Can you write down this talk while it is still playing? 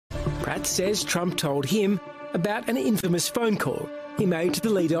Pratt says Trump told him about an infamous phone call he made to the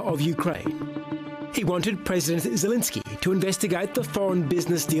leader of Ukraine. He wanted President Zelensky to investigate the foreign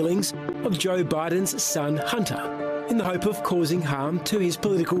business dealings of Joe Biden's son Hunter in the hope of causing harm to his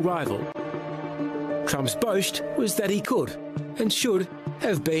political rival. Trump's boast was that he could and should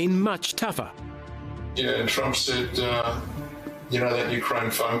have been much tougher. Yeah, and Trump said, that Ukraine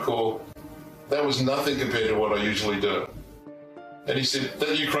phone call, that was nothing compared to what I usually do. And he said,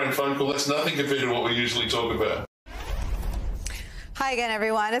 that Ukraine phone call, that's nothing compared to what we usually talk about. Hi again,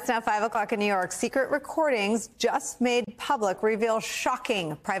 everyone. It's now 5 o'clock in New York. Secret recordings just made public reveal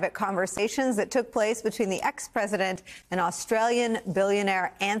shocking private conversations that took place between the ex-president and Australian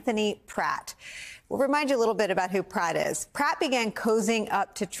billionaire Anthony Pratt. We'll remind you a little bit about who Pratt is. Pratt began cozying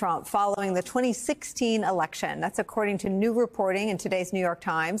up to Trump following the 2016 election. That's according to new reporting in today's New York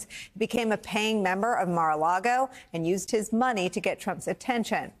Times. He became a paying member of Mar-a-Lago and used his money to get Trump's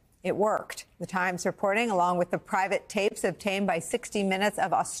attention. It worked. The Times reporting, along with the private tapes obtained by 60 Minutes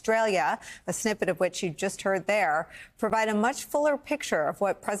of Australia, a snippet of which you just heard there, provide a much fuller picture of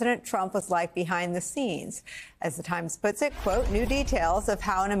what President Trump was like behind the scenes. As the Times puts it, quote, new details of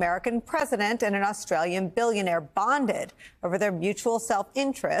how an American president and an Australian billionaire bonded over their mutual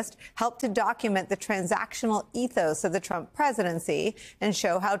self-interest helped to document the transactional ethos of the Trump presidency and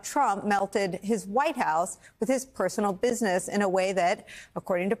show how Trump melted his White House with his personal business in a way that,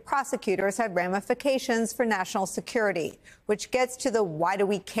 according to prosecutors, had ramifications for national security, which gets to the why do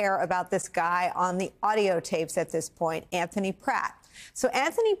we care about this guy on the audio tapes at this point, Anthony Pratt. So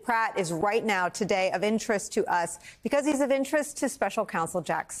Anthony Pratt is right now today of interest to us because he's of interest to special counsel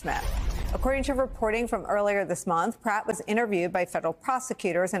Jack Smith. According to reporting from earlier this month, Pratt was interviewed by federal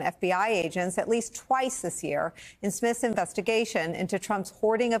prosecutors and FBI agents at least twice this year in Smith's investigation into Trump's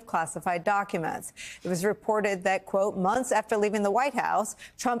hoarding of classified documents. It was reported that, quote, months after leaving the White House,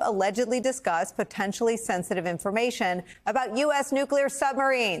 Trump allegedly discussed potentially sensitive information about U.S. nuclear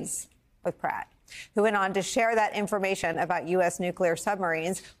submarines with Pratt, who went on to share that information about U.S. nuclear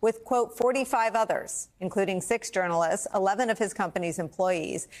submarines with, quote, 45 others, including 6 journalists, 11 of his company's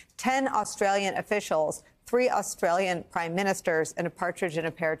employees, 10 Australian officials, 3 Australian prime ministers, and a partridge in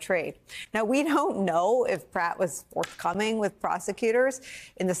a pear tree. Now, we don't know if Pratt was forthcoming with prosecutors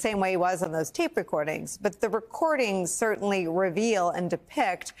in the same way he was on those tape recordings, but the recordings certainly reveal and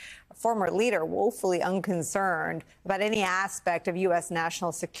depict a former leader woefully unconcerned about any aspect of U.S.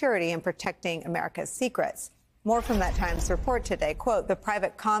 national security and protecting America's secrets. More from that Times report today. Quote, the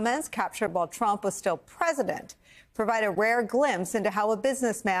private comments captured while Trump was still president provide a rare glimpse into how a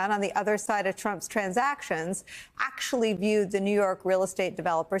businessman on the other side of Trump's transactions actually viewed the New York real estate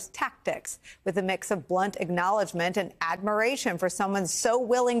developer's tactics, with a mix of blunt acknowledgement and admiration for someone so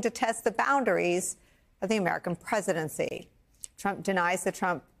willing to test the boundaries of the American presidency. Trump denies the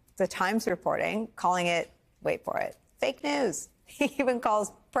Times reporting, calling it, wait for it, fake news. He even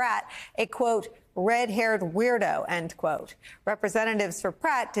calls Pratt a, quote, red-haired weirdo, end quote. Representatives for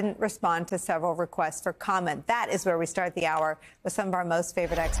Pratt didn't respond to several requests for comment. That is where we start the hour with some of our most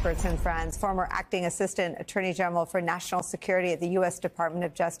favorite experts and friends. Former acting assistant attorney general for national security at the U.S. Department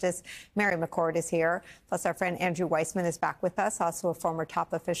of Justice, Mary McCord, is here. Plus, our friend Andrew Weissmann is back with us, also a former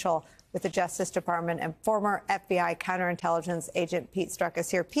top official with the Justice Department, and former FBI Counterintelligence Agent Pete Strzok is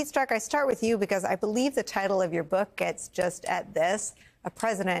here. Pete Strzok, I start with you because I believe the title of your book gets just at this: a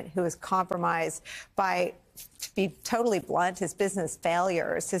president who is compromised by, to be totally blunt, his business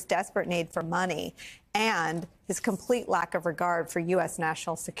failures, his desperate need for money, and his complete lack of regard for U.S.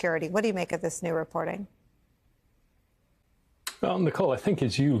 national security. What do you make of this new reporting? Well, Nicolle, I think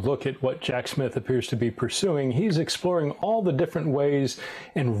as you look at what Jack Smith appears to be pursuing, he's exploring all the different ways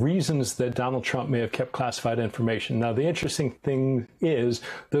and reasons that Donald Trump may have kept classified information. Now, the interesting thing is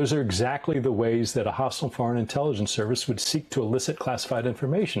those are exactly the ways that a hostile foreign intelligence service would seek to elicit classified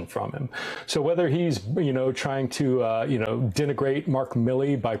information from him. So whether he's, trying to, denigrate Mark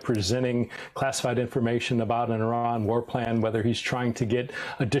Milley by presenting classified information about an Iran war plan, whether he's trying to get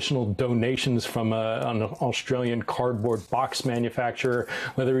additional donations from an Australian cardboard box manufacturer,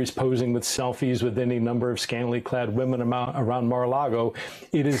 whether he's posing with selfies with any number of scantily clad women around Mar-a-Lago,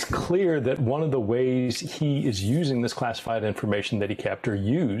 it is clear that one of the ways he is using this classified information that he kept, or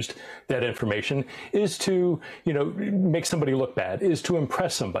used that information, is to, make somebody look bad, is to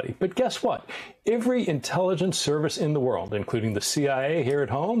impress somebody. But guess what? Every intelligence service in the world, including the CIA here at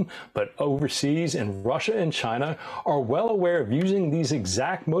home, but overseas in Russia and China, are well aware of using these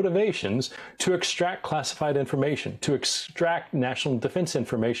exact motivations to extract classified information, to extract national defense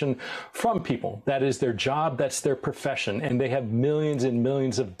information from people. That is their job, that's their profession, and they have millions and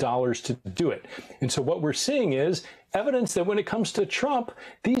millions of dollars to do it. And so what we're seeing is evidence that when it comes to Trump,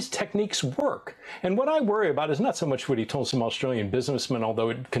 these techniques work. And what I worry about is not so much what he told some Australian businessman, although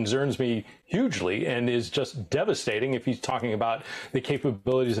it concerns me hugely and is just devastating if he's talking about the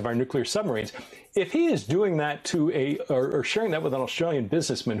capabilities of our nuclear submarines. If he is doing that to or sharing that with an Australian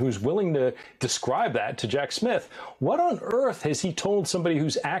businessman who's willing to describe that to Jack Smith, what on earth has he told somebody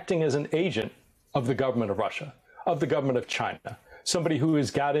who's acting as an agent of the government of Russia, of the government of China? Somebody who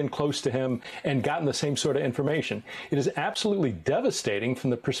has got in close to him and gotten the same sort of information. It is absolutely devastating from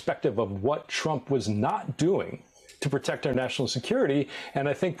the perspective of what Trump was not doing to protect our national security. And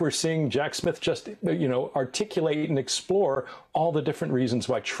I think we're seeing Jack Smith just, articulate and explore all the different reasons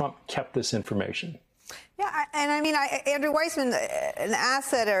why Trump kept this information. Yeah, and I mean, Andrew Weissmann, an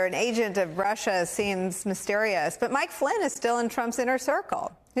asset or an agent of Russia seems mysterious, but Mike Flynn is still in Trump's inner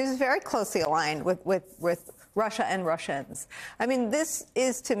circle. He's very closely aligned with Russia and Russians. I mean, this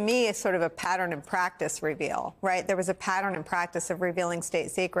is, to me, a sort of a pattern and practice reveal, right? There was a pattern and practice of revealing state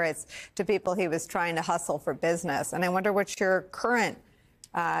secrets to people he was trying to hustle for business. And I wonder what your current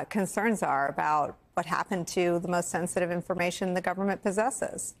concerns are about what happened to the most sensitive information the government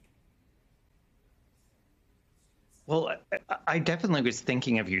possesses. Well, I definitely was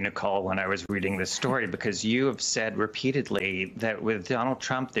thinking of you, Nicolle, when I was reading this story, because you have said repeatedly that with Donald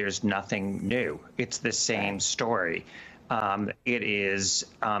Trump, there's nothing new. It's the same story. It is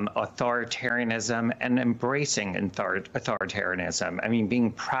authoritarianism and embracing authoritarianism. I mean,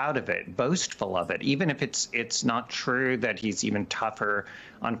 being proud of it, boastful of it, even if it's not true that he's even tougher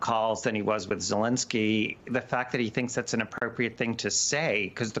on calls than he was with Zelensky. The fact that he thinks that's an appropriate thing to say,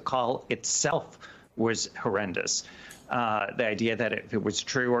 because the call itself was horrendous. The idea that if it was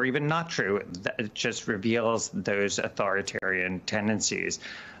true or even not true, that it just reveals those authoritarian tendencies.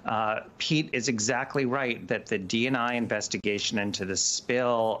 Pete is exactly right that the DNI investigation into the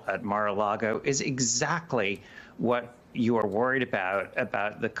spill at Mar-a-Lago is exactly what you are worried about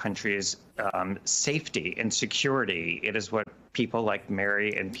the country's safety and security. It is what people like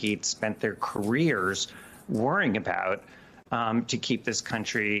Mary and Pete spent their careers worrying about. To keep this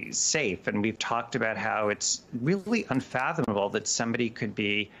country safe. And we've talked about how it's really unfathomable that somebody could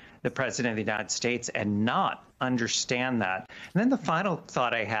be the president of the United States and not understand that. And then the final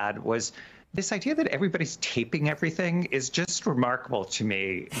thought I had was this idea that everybody's taping everything is just remarkable to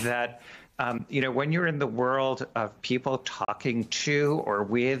me, that when you're in the world of people talking to or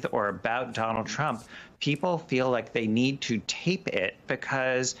with or about Donald Trump, people feel like they need to tape it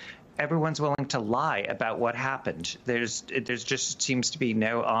because everyone's willing to lie about what happened. There's just seems to be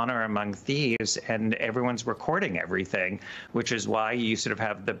no honor among thieves, and everyone's recording everything, which is why you sort of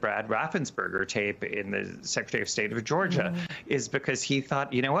have the Brad Raffensperger tape in the Secretary of State of Georgia, is because he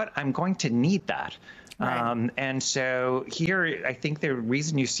thought, you know what, I'm going to need that. Right. And so here, I think the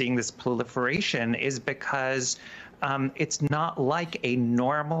reason you're seeing this proliferation is because it's not like a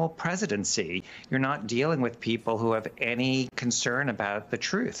normal presidency. You're not dealing with people who have any concern about the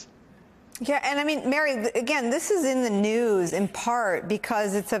truth. Yeah, and I mean, Mary, again, this is in the news in part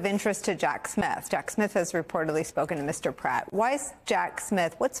because it's of interest to Jack Smith. Jack Smith has reportedly spoken to Mr. Pratt. Why is Jack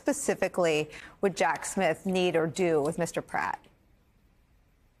Smith? What specifically would Jack Smith need or do with Mr. Pratt?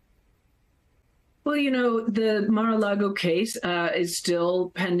 Well, the Mar-a-Lago case is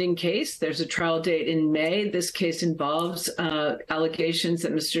still pending case. There's a trial date in May. This case involves allegations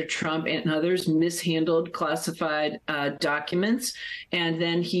that Mr. Trump and others mishandled classified documents. And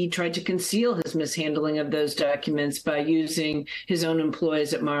then he tried to conceal his mishandling of those documents by using his own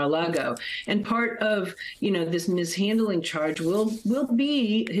employees at Mar-a-Lago. And part of, this mishandling charge will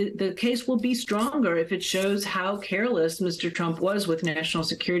be, the case will be stronger if it shows how careless Mr. Trump was with national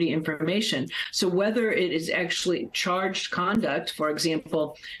security information. So whether it is actually charged conduct, for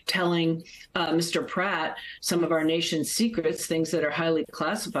example, telling Mr. Pratt some of our nation's secrets, things that are highly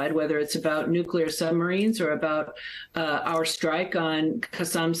classified, whether it's about nuclear submarines or about our strike on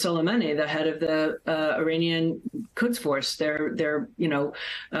Qasem Soleimani, the head of the Iranian Quds Force, their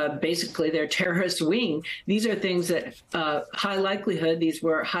basically their terrorist wing. These are things that high likelihood, these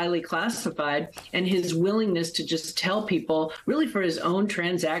were highly classified, and his willingness to just tell people really for his own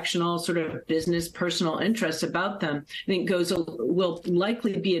transactional sort of business personal interests about them, I think will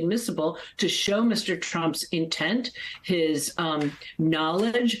likely be admissible to show Mr. Trump's intent, his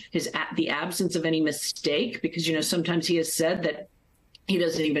knowledge, the absence of any mistake, because, sometimes he has said that He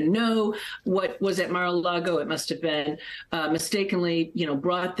doesn't even know what was at Mar-a-Lago. It must have been mistakenly,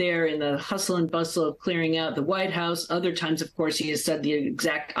 brought there in the hustle and bustle of clearing out the White House. Other times, of course, he has said the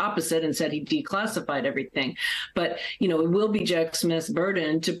exact opposite and said he declassified everything. But, it will be Jack Smith's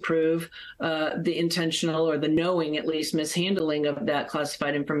burden to prove the intentional or the knowing, at least, mishandling of that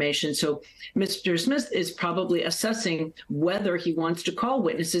classified information. So Mr. Smith is probably assessing whether he wants to call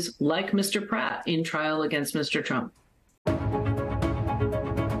witnesses like Mr. Pratt in trial against Mr. Trump.